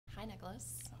Hi,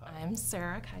 Nicholas. I'm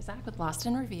Sarah Kizak with Lost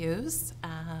in Reviews.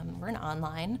 We're an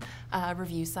online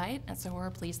review site, and so we're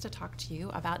pleased to talk to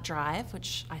you about Drive,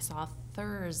 which I saw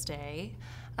Thursday.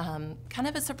 Kind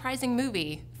of a surprising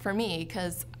movie for me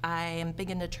because I am big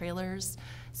into trailers,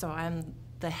 so I'm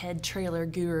the head trailer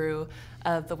guru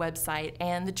of the website,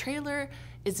 and the trailer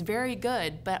is very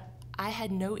good, but I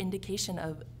had no indication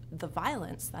of the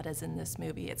violence that is in this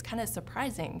movie. It's kind of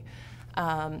surprising.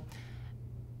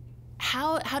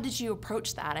 How did you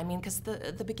approach that? I mean, because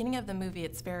the beginning of the movie,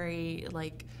 it's very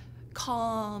like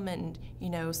calm and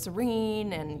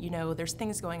serene, and there's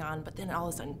things going on, but then all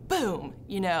of a sudden, boom!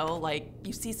 Like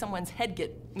you see someone's head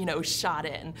get shot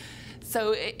in.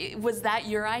 So was that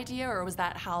your idea, or was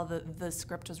that how the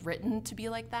script was written to be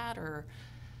like that, or?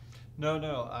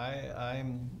 No. I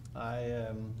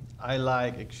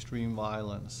like extreme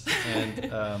violence,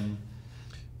 and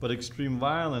but extreme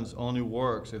violence only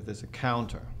works if there's a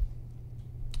counter.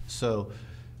 So,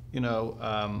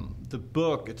 the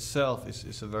book itself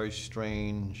is a very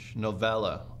strange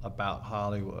novella about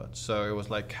Hollywood. So it was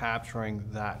like capturing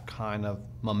that kind of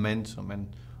momentum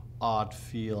and odd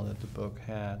feel that the book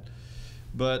had.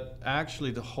 But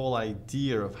actually the whole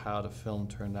idea of how the film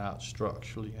turned out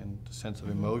structurally and the sense of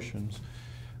emotions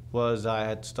was I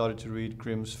had started to read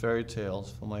Grimm's fairy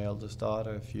tales for my eldest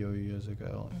daughter a few years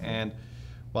ago. And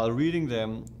while reading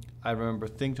them, I remember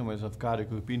thinking to myself, God,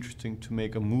 it would be interesting to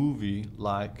make a movie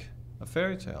like a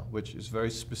fairy tale, which is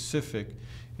very specific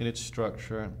in its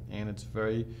structure, and it's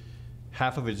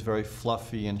half of it is very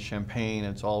fluffy and champagne.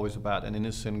 It's always about an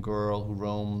innocent girl who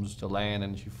roams the land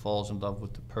and she falls in love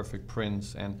with the perfect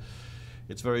prince, and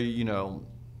it's very,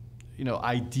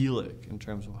 idyllic in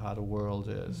terms of how the world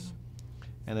is.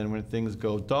 And then when things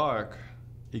go dark,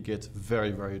 it gets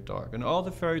very, very dark. And all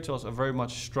the fairy tales are very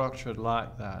much structured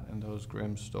like that in those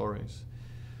Grimm stories.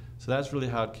 So that's really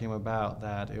how it came about,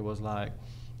 that it was like,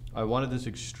 I wanted this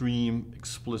extreme,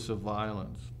 explicit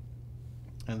violence.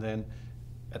 And then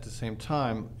at the same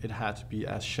time, it had to be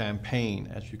as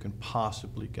champagne as you can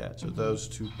possibly get. So those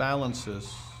two balances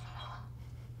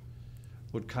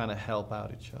would kind of help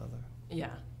out each other.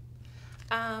 Yeah.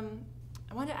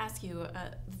 I wanted to ask you,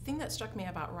 the thing that struck me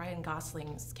about Ryan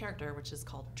Gosling's character, which is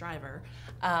called Driver,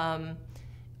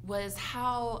 was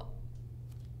how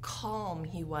calm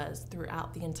he was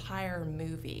throughout the entire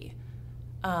movie.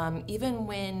 Even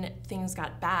when things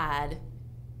got bad,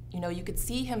 you could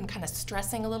see him kind of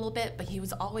stressing a little bit, but he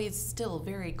was always still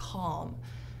very calm.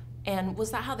 And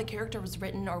was that how the character was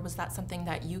written, or was that something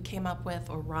that you came up with,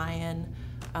 or Ryan,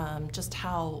 just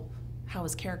how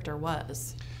his character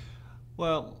was?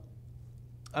 Well,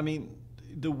 I mean,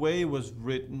 the way it was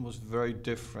written was very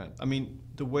different. I mean,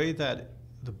 the way that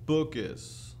the book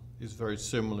is very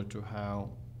similar to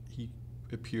how he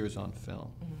appears on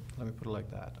film. Let me put it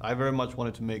like that. I very much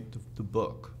wanted to make the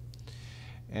book.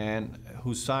 And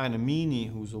Hussein Amini,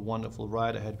 who's a wonderful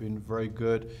writer, had been very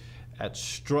good at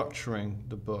structuring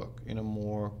the book in a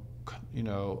more,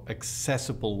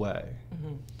 accessible way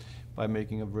by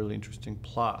making a really interesting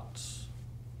plot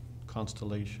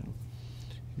constellation.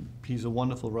 He's a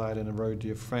wonderful writer and a very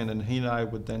dear friend, and he and I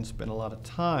would then spend a lot of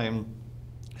time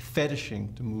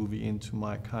fetishing the movie into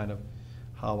my kind of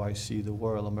how I see the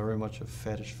world. I'm very much a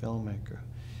fetish filmmaker.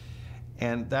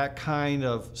 And that kind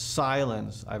of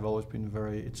silence, I've always been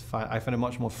I find it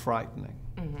much more frightening.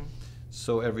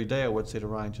 So every day I would say to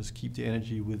Ryan, just keep the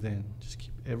energy within. Just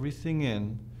keep everything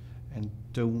in and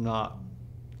do not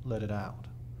let it out.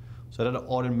 So that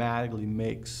automatically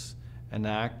makes an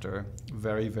actor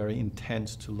very, very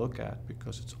intense to look at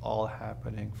because it's all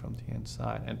happening from the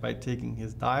inside. And by taking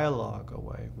his dialogue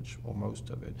away, or most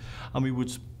of it, and we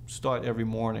would start every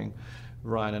morning,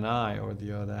 Ryan and I, or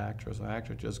the other actress or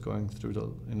actor, just going through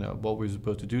what we were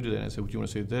supposed to do today. And I said, would you want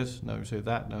to say this? No, you say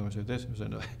that. No, you say this. You say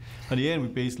no. At the end, we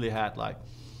basically had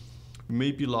we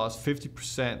maybe lost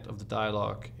 50% of the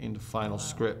dialogue in the final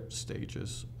script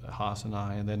stages, Haas and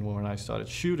I. And then when I started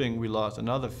shooting, we lost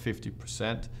another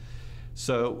 50%.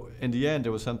 So in the end,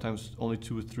 there was sometimes only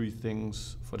 2 or 3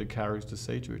 things for the characters to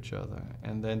say to each other.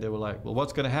 And then they were like, well,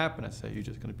 what's going to happen? I say, you're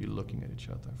just going to be looking at each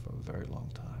other for a very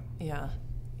long time. Yeah.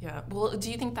 Yeah. Well,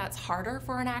 do you think that's harder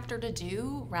for an actor to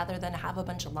do rather than have a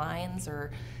bunch of lines?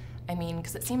 Or, I mean,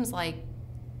 because it seems like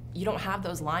you don't have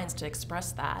those lines to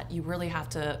express that. You really have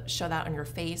to show that on your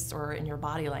face or in your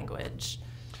body language.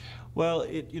 Well,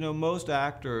 most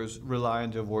actors rely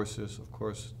on their voices, of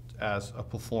course, as a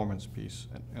performance piece,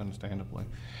 understandably.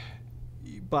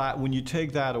 But when you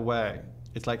take that away,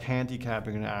 it's like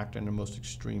handicapping an actor in the most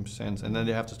extreme sense, and then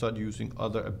they have to start using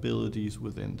other abilities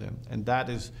within them. And that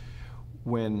is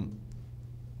when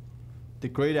the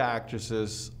great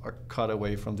actresses are cut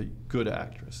away from the good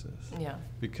actresses. Yeah.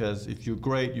 Because if you're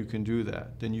great, you can do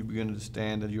that. Then you begin to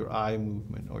understand that your eye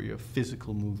movement or your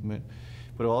physical movement,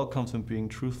 but it all comes from being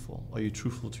truthful. Are you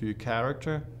truthful to your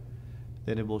character?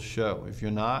 Then it will show. If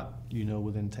you're not, you know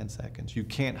within 10 seconds. You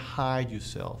can't hide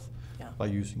yourself by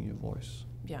using your voice.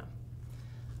 Yeah.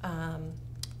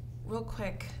 Real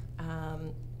quick,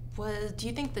 do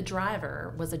you think the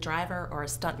driver was a driver or a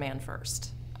stuntman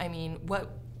first? I mean,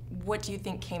 what do you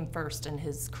think came first in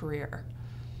his career?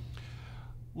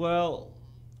 Well,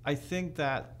 I think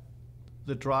that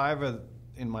the driver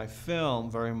in my film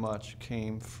very much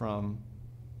came from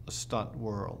a stunt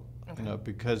world, you know,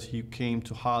 because he came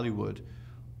to Hollywood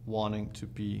wanting to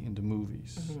be in the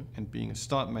movies, and being a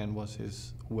stuntman was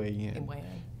his way in,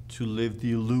 to live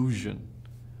the illusion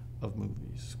of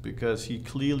movies, because he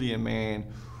clearly a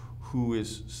man who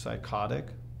is psychotic,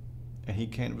 and he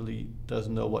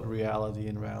doesn't know what reality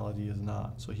and reality is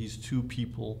not. So he's two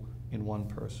people in one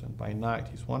person. By night,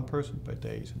 he's one person, by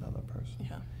day, he's another person.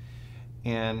 Yeah.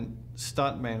 And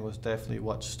stuntman was definitely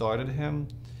what started him.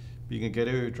 Being a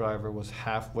getaway driver was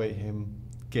halfway him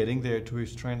getting there to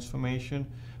his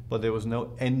transformation, but there was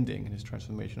no ending in his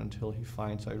transformation until he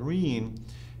finds Irene,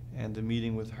 and the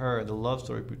meeting with her, the love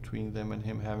story between them and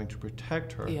him having to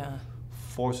protect her,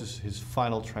 forces his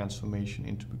final transformation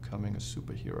into becoming a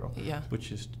superhero,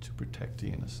 which is to protect the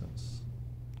innocents.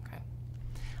 Okay.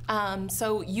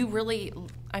 So you really,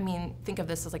 I mean, think of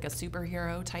this as like a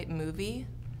superhero type movie?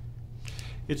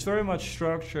 It's very much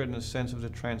structured in the sense of the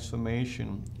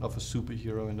transformation of a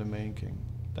superhero in the making.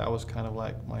 That was kind of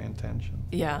like my intention.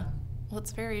 Yeah. Well,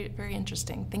 it's very, very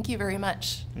interesting. Thank you very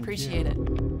much. Appreciate it.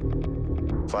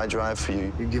 If I drive for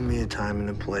you, you give me a time and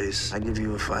a place. I give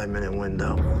you a 5-minute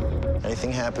window.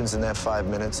 Anything happens in that 5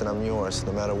 minutes, and I'm yours,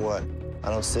 no matter what. I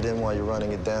don't sit in while you're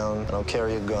running it down. I don't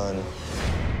carry a gun.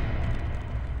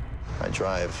 I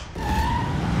drive.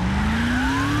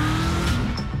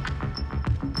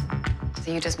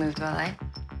 So you just moved to LA?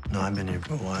 No, I've been here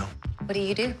for a while. What do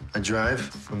you do? I drive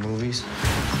for movies.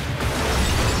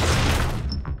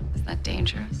 Is that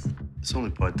dangerous? It's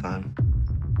only part-time.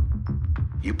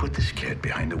 You put this kid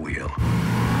behind the wheel.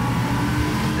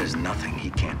 There's nothing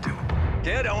he can't do.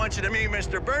 Kid, I want you to meet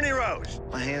Mr. Bernie Rose.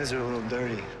 My hands are a little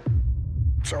dirty.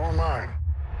 So am I.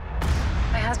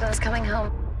 My husband's coming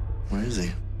home. Where is he?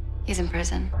 He's in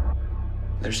prison.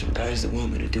 There's some guys that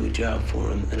want me to do a job for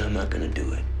them, and I'm not gonna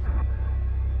do it.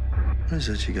 What is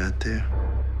that you got there?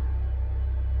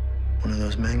 One of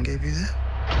those men gave you that?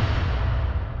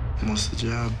 What's the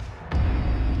job?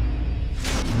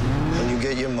 When you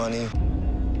get your money,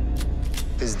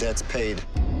 his debt's paid.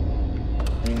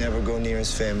 You never go near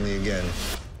his family again.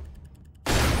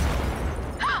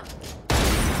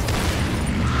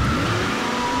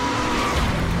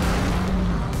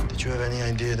 Did you have any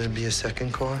idea there'd be a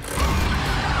second car?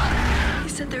 He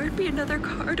said there would be another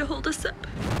car to hold us up.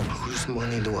 Whose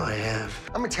money do I have?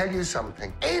 I'm gonna tell you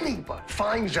something. Anybody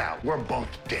finds out, we're both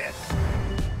dead.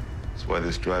 That's why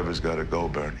this driver's gotta go,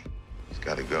 Bernie. He's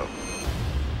gotta go.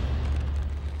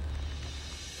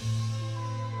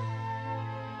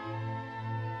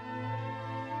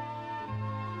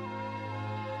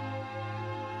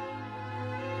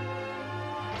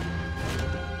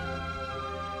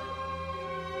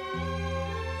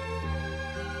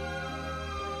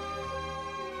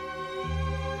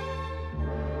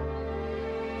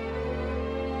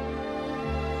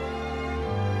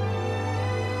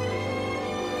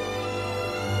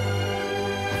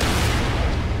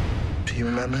 Do you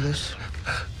remember this?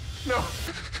 No.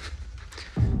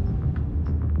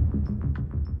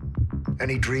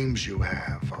 Any dreams you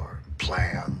have or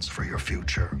plans for your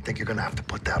future, I think you're gonna have to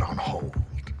put that on hold.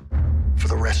 For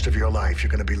the rest of your life,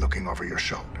 you're gonna be looking over your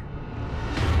shoulder.